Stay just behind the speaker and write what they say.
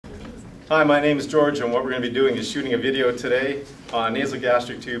Hi, my name is George, and what we're going to be doing is shooting a video today on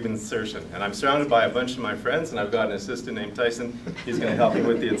nasogastric tube insertion. And I'm surrounded by a bunch of my friends, and I've got an assistant named Tyson. He's going to help me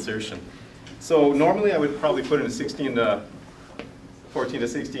with the insertion. So normally I would probably put in a 14 to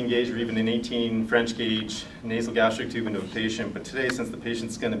 16 gauge or even an 18 French gauge nasogastric tube into a patient. But today, since the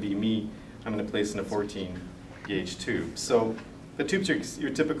patient's going to be me, I'm going to place in a 14 gauge tube. So the tube's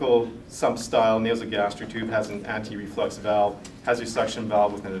your typical sump style nasogastric tube, has an anti-reflux valve, has your suction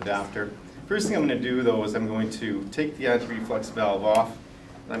valve with an adapter. First thing I'm going to do though is I'm going to take the anti-reflux valve off,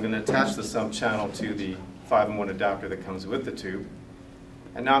 and I'm going to attach the sump channel to the 5-in-1 adapter that comes with the tube.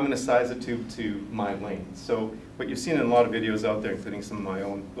 And now I'm going to size the tube to my length. So what you've seen in a lot of videos out there, including some of my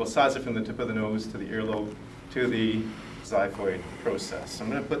own, we'll size it from the tip of the nose to the earlobe to the xiphoid process. So I'm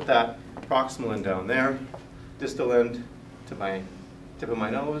going to put that proximal end down there, distal end to my tip of my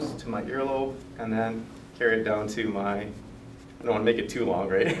nose, to my earlobe, and then carry it down to my, I don't want to make it too long,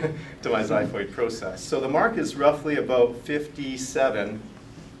 right, to my xiphoid process. So the mark is roughly about 57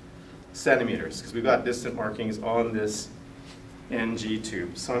 centimeters, because we've got distant markings on this NG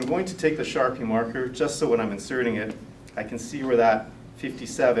tube. So I'm going to take the Sharpie marker, just so when I'm inserting it, I can see where that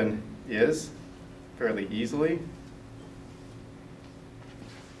 57 is fairly easily.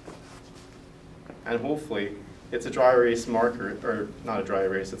 And hopefully, it's a dry erase marker, or not a dry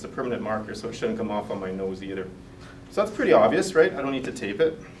erase, it's a permanent marker, so it shouldn't come off on my nose either. So that's pretty obvious, right? I don't need to tape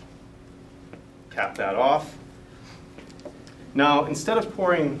it. Cap that off. Now, instead of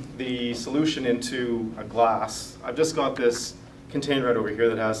pouring the solution into a glass, I've just got this container right over here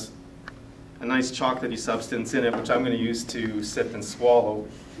that has a nice chocolatey substance in it, which I'm going to use to sip and swallow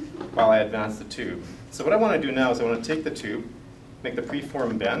while I advance the tube. So what I want to do now is I want to take the tube, make the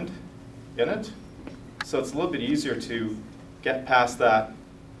preform bend in it, so it's a little bit easier to get past that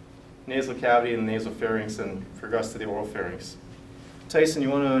nasal cavity and the nasopharynx and progress to the oropharynx. Tyson, you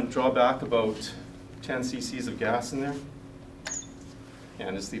want to draw back about 10 cc's of gas in there? Yeah,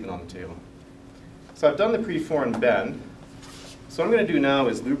 and just leave it on the table. So I've done the preform bend. So what I'm going to do now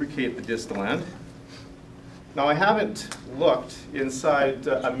is lubricate the distal end. Now I haven't looked inside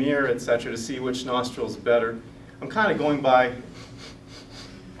a mirror, etc., to see which nostril is better. I'm kind of going by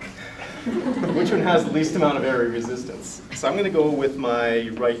which one has the least amount of air resistance. So I'm going to go with my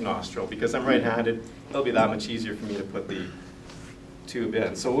right nostril because I'm right-handed. It'll be that much easier for me to put the tube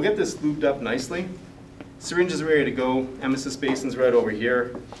in. So we'll get this lubed up nicely. Syringe is ready to go. Emesis basin's right over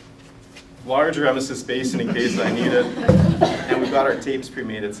here. Larger emesis basin in case I need it. And we've got our tapes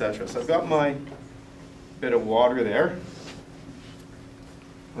pre-made, etc. So I've got my bit of water there.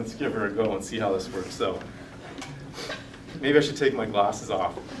 Let's give her a go and see how this works out. Maybe I should take my glasses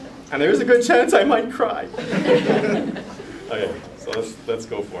off. And there's a good chance I might cry. Okay, so let's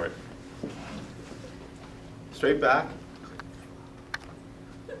go for it. Straight back.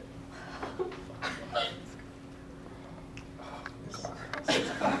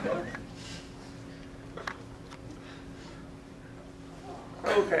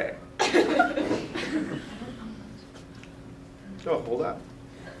 Okay. Oh, hold that.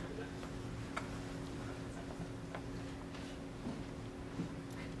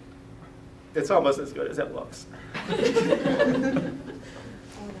 It's almost as good as it looks.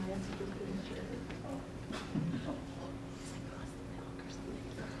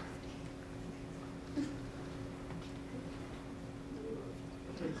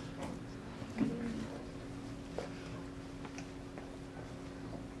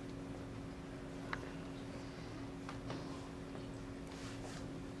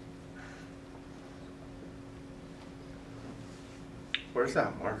 Where's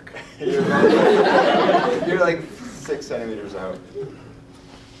that mark? You're like 6 centimeters out.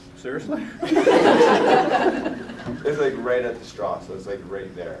 Seriously? It's like right at the straw, so it's like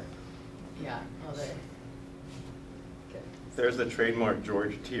right there. Yeah, oh there. Okay. There's the trademark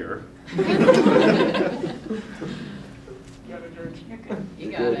George tier. You got it, George. You're good.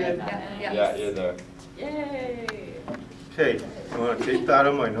 You got it. Yeah, you're there. Yay! Okay, you want to tape that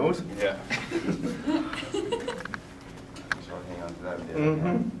on my nose? Yeah. Hang on to that bit.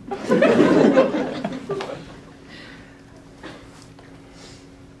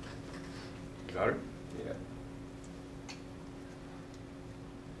 Got her? Yeah.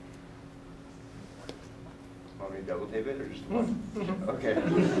 Want me to double tape it or just one? Okay. Are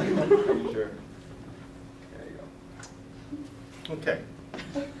you sure? There you go. Okay.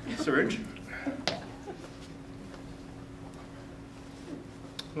 Syringe.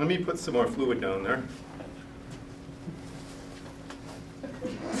 Let me put some more fluid down there.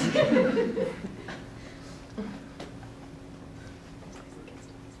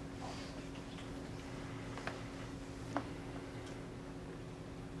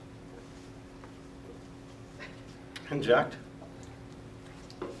 inject.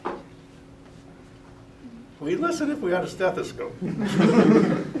 We'd listen if we had a stethoscope.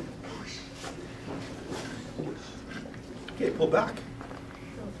 Okay, pull back.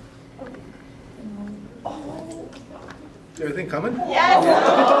 Is everything coming? Yes!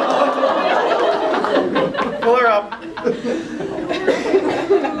 Pull her up.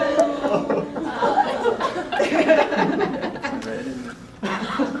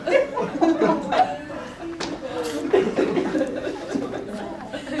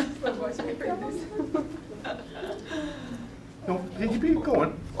 No, you keep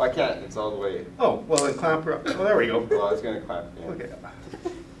going. Well, I can't, it's all the way. Oh, well then clamp her up. Oh, there we go. Well, I was going to clap. Yeah. Okay.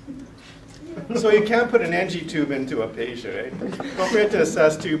 So you can't put an NG tube into a patient, eh? Don't forget to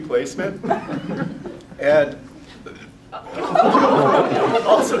assess tube placement. And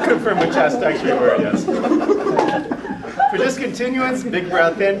also confirm with chest X-ray where it is. For discontinuance, big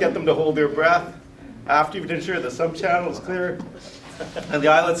breath in, get them to hold their breath. After you've ensured the sump channel is clear and the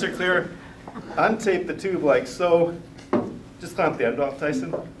eyelets are clear, untape the tube like so. Just clamp the end off,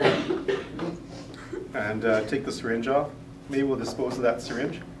 Tyson. And take the syringe off. Maybe we'll dispose of that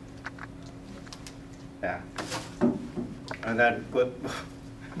syringe. Yeah. And then put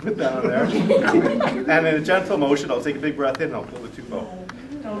that on there. And in a gentle motion, I'll take a big breath in and I'll pull the tube out.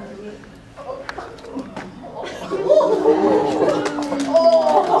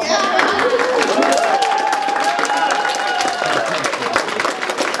 Oh, yeah!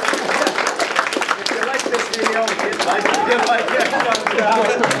 If you like this video, hit like it, thumbs down.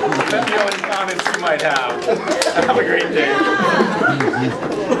 Let me know any comments you might have. Have a great day.